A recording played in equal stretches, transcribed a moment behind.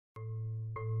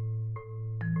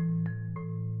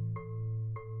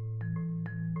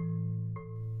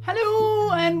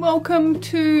Hello and welcome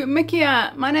to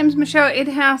Mikia. My name's Michelle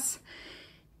Edhouse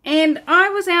and I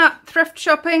was out thrift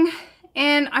shopping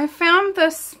and I found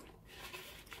this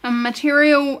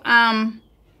material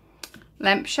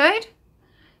lampshade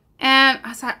and I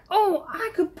was like, oh, I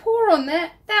could pour on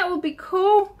that, that would be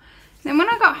cool. Then when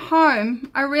I got home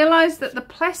I realized that the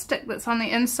plastic that's on the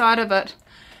inside of it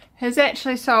is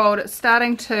actually so old it's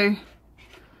starting to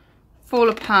fall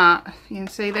apart. You can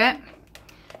see that.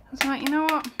 I was like, you know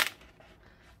what,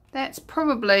 that's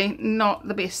probably not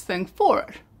the best thing for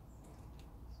it.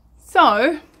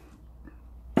 So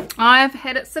I've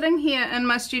had it sitting here in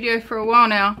my studio for a while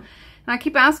now and I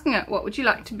keep asking it, what would you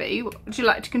like to be? What would you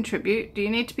like to contribute? Do you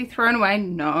need to be thrown away?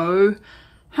 No.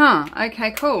 Huh,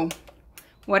 okay, cool.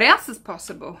 What else is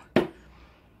possible?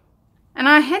 And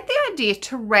I had the idea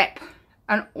to wrap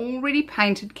an already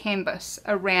painted canvas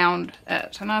around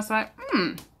it and I was like,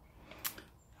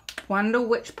 wonder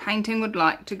which painting would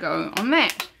like to go on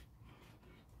that.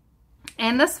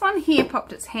 And this one here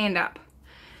popped its hand up.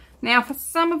 Now for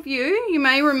some of you, you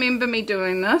may remember me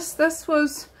doing this. This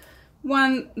was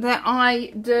one that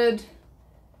I did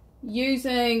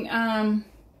using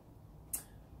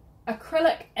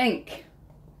acrylic ink.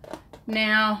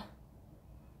 Now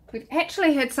we've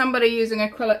actually had somebody using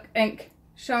acrylic ink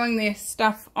showing their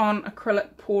stuff on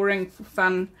Acrylic Pouring for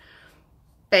Fun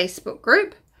Facebook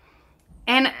group,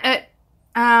 and it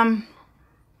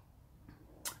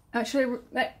actually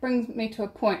that brings me to a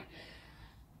point.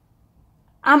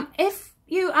 If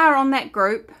you are on that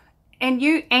group and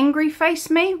you angry face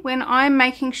me when I'm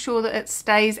making sure that it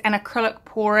stays an acrylic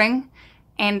pouring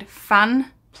and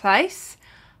fun place,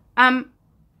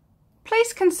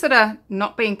 please consider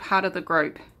not being part of the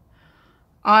group.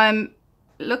 I'm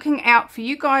looking out for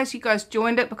you guys. You guys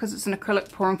joined it because it's an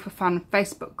Acrylic Pouring for Fun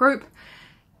Facebook group,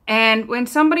 and when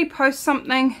somebody posts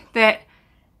something that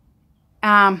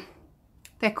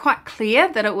they're quite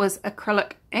clear that it was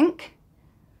acrylic ink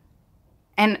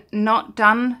and not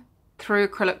done through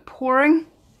acrylic pouring,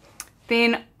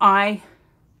 then I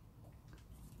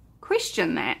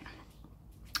question that.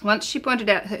 Once she pointed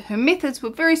out that her methods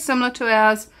were very similar to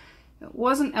ours, it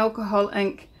wasn't alcohol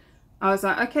ink, I was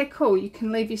like, okay, cool, you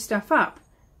can leave your stuff up.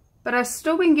 But I've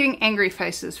still been getting angry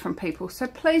faces from people, so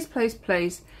please, please,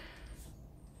 please,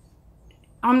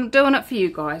 I'm doing it for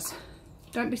you guys.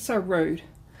 Don't be so rude.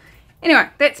 Anyway,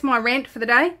 that's my rant for the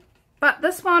day. But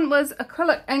this one was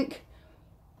acrylic ink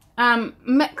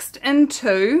mixed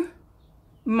into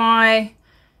my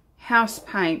house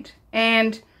paint,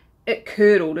 and it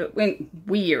curdled, it went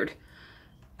weird.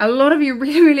 A lot of you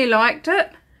really, really liked it.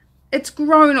 It's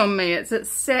grown on me. It's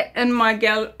sat in my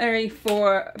gallery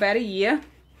for about a year.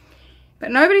 But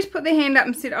nobody's put their hand up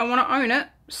and said, I want to own it.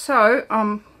 So,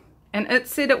 and it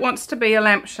said it wants to be a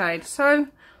lampshade. So,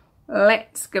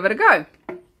 let's give it a go.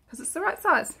 Because it's the right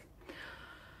size.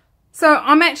 So,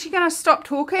 I'm actually going to stop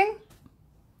talking.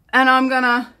 And I'm going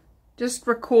to just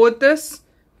record this.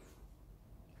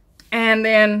 And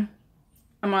then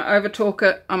I might over talk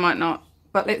it. I might not.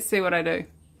 But let's see what I do.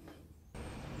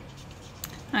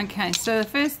 Okay, so the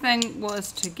first thing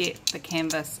was to get the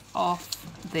canvas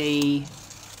off the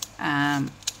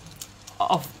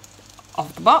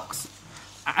off the box.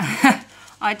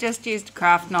 I just used a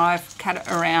craft knife, cut it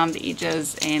around the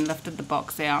edges and lifted the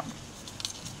box out.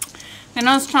 Then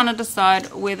I was trying to decide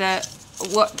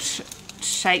what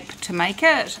shape to make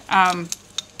it.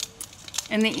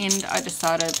 In the end I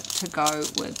decided to go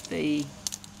with the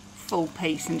full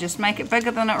piece and just make it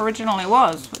bigger than it originally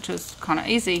was, which is kind of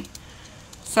easy.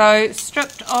 So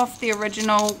stripped off the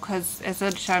original because, as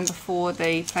I'd shown before,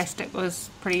 the plastic was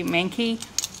pretty manky,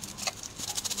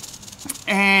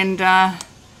 and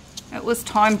it was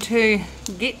time to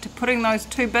get to putting those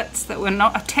two bits that were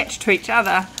not attached to each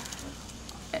other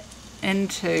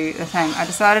into the thing. I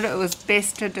decided it was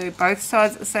best to do both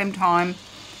sides at the same time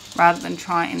rather than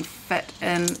try and fit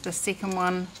in the second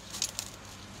one.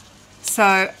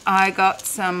 So I got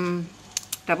some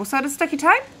double-sided sticky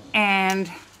tape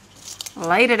and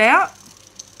laid it out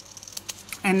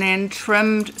and then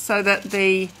trimmed so that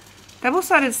the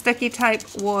double-sided sticky tape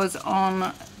was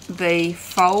on the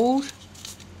fold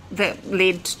that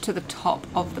led to the top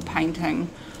of the painting,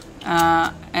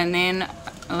 and then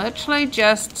literally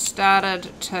just started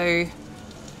to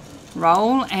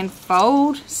roll and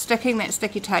fold, sticking that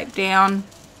sticky tape down.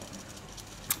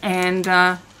 And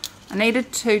I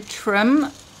needed to trim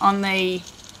on the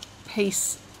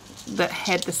piece that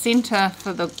had the center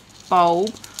for the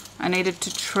bulb. I needed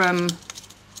to trim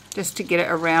just to get it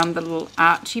around the little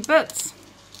archy bits.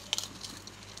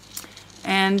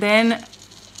 And then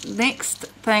next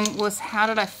thing was, how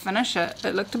did I finish it?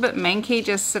 It looked a bit manky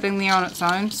just sitting there on its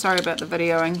own. Sorry about the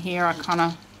videoing here, I kind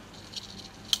of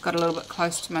got a little bit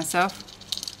close to myself.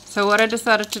 So what I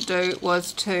decided to do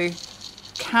was to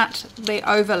cut the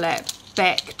overlap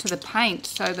back to the paint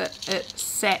so that it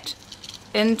sat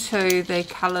into the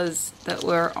colours that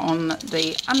were on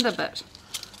the underbit.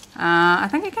 I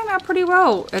think it came out pretty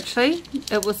well actually.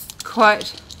 It was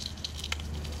quite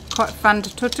fun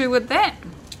to tutu with that.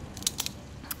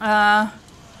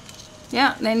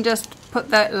 Yeah, then just put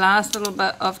that last little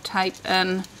bit of tape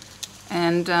in,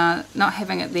 and not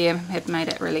having it there had made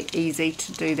it really easy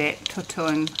to do that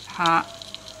tutuing part.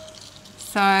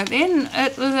 So then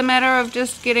it was a matter of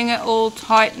just getting it all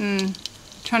tight and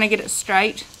trying to get it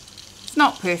straight. It's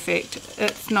not perfect,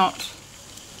 it's not,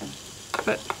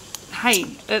 but hey,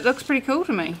 it looks pretty cool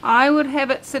to me. I would have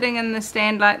it sitting in the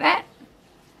stand like that,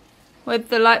 with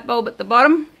the light bulb at the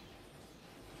bottom,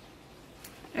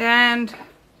 and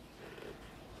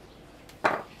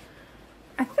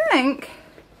I think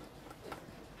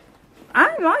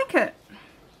I like it.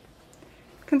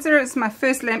 Consider it's my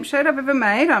first lampshade I've ever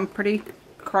made. I'm pretty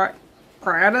quite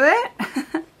proud of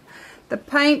that. The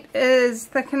paint is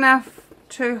thick enough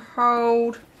to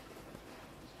hold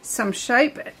some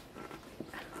shape,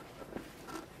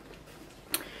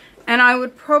 and I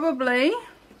would probably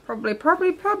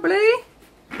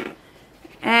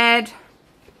add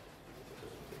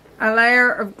a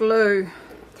layer of glue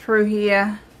through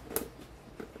here,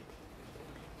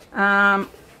 and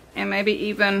maybe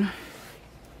even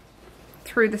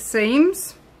through the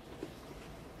seams,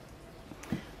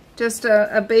 just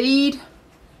a bead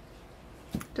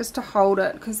just to hold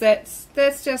it, because that's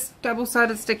just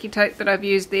double-sided sticky tape that I've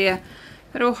used there.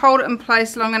 It'll hold it in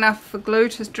place long enough for glue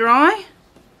to dry.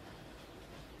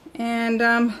 And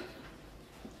I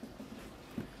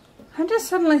just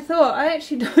suddenly thought I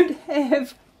actually don't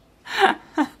have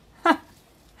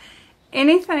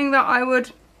anything that I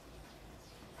would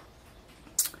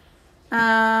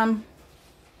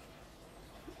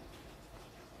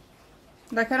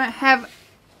like, I don't have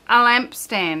a lamp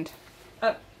stand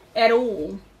at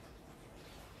all.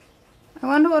 I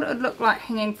wonder what it would look like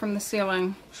hanging from the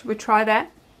ceiling. Should we try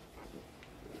that?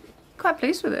 Quite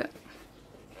pleased with it.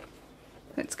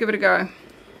 Let's give it a go.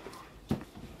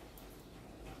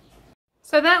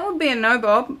 So that would be a no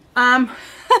bob.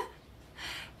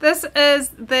 This is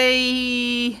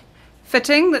the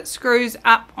fitting that screws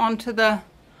up onto the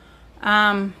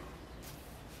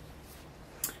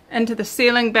into the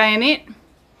ceiling bayonet,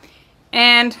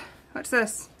 and what's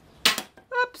this?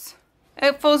 Oops,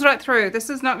 it falls right through. This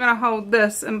is not going to hold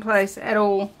this in place at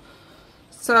all.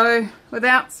 So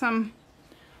without some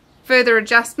further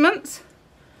adjustments,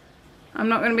 I'm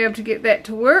not going to be able to get that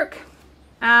to work.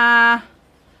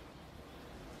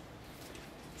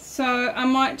 So I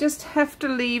might just have to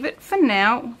leave it for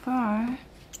now, although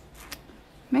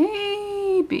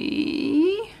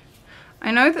maybe,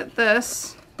 I know that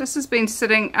this has been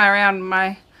sitting around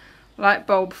my light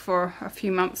bulb for a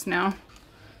few months now,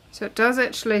 so it does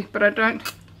actually, but I don't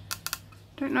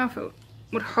know if it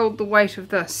would hold the weight of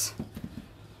this.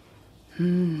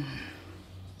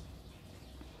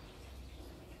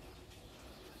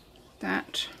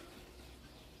 That,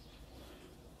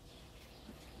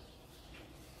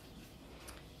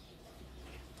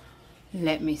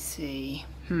 let me see.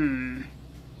 Okay,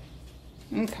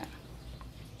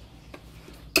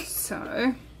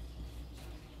 so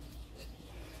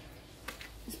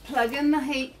just plug in the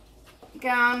heat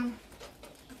gun,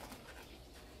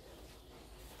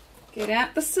 get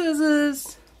out the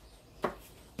scissors,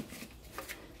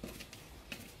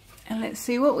 and let's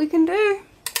see what we can do.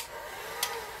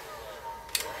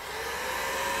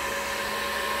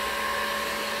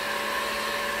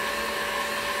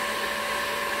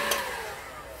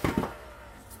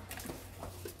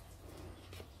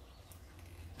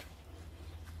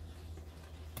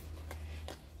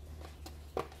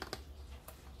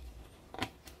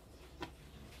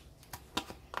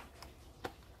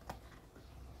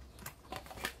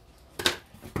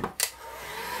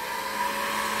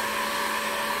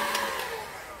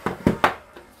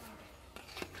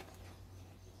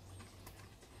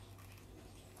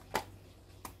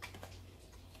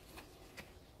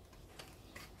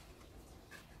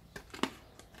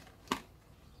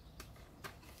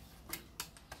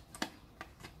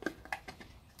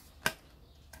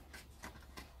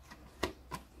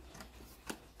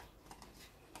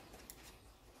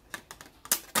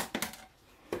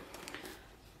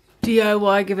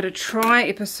 DIY give it a try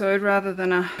episode rather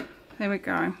than a, there we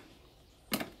go,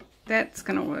 that's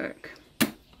gonna work.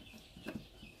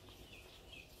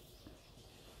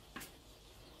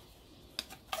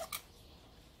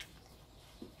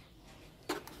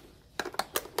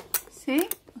 See?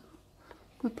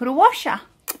 We put a washer.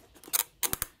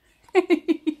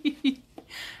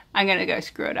 I'm going to go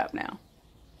screw it up now.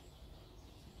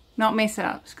 Not mess it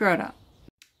up, screw it up.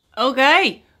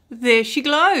 Okay, there she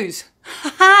glows.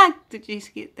 Did you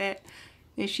get that?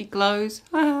 There she glows.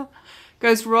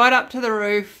 Goes right up to the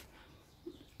roof.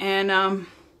 And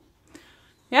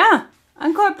yeah,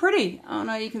 I'm quite pretty. Oh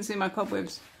no, you can see my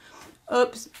cobwebs.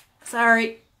 Oops,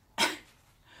 sorry.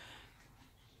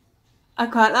 I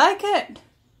quite like it.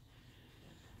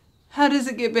 How does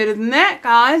it get better than that,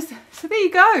 guys? So there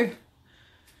you go.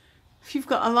 If you've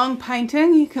got a long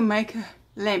painting, you can make a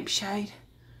lampshade.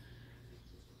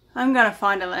 I'm going to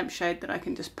find a lampshade that I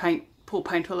can just pour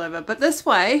paint all over. But this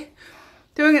way,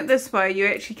 doing it this way, you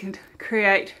actually can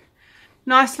create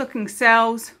nice looking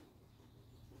cells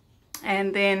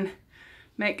and then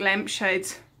make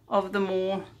lampshades of them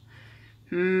all.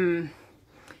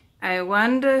 I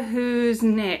wonder who's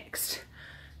next.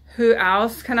 Who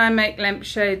else can I make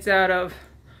lampshades out of?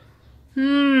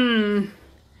 Ooh,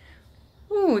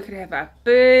 we could have a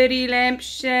birdie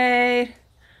lampshade.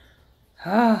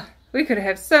 Oh, we could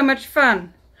have so much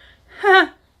fun.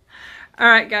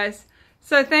 Alright guys,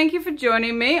 so thank you for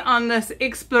joining me on this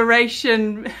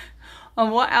exploration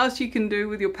on what else you can do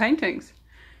with your paintings.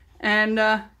 And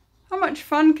how much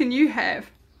fun can you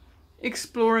have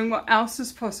exploring what else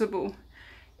is possible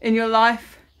in your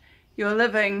life, your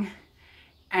living,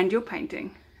 and your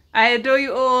painting. I adore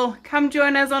you all. Come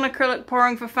join us on Acrylic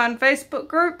Pouring for Fun Facebook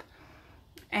group.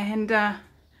 And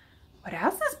what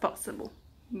else is possible?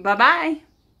 Bye bye.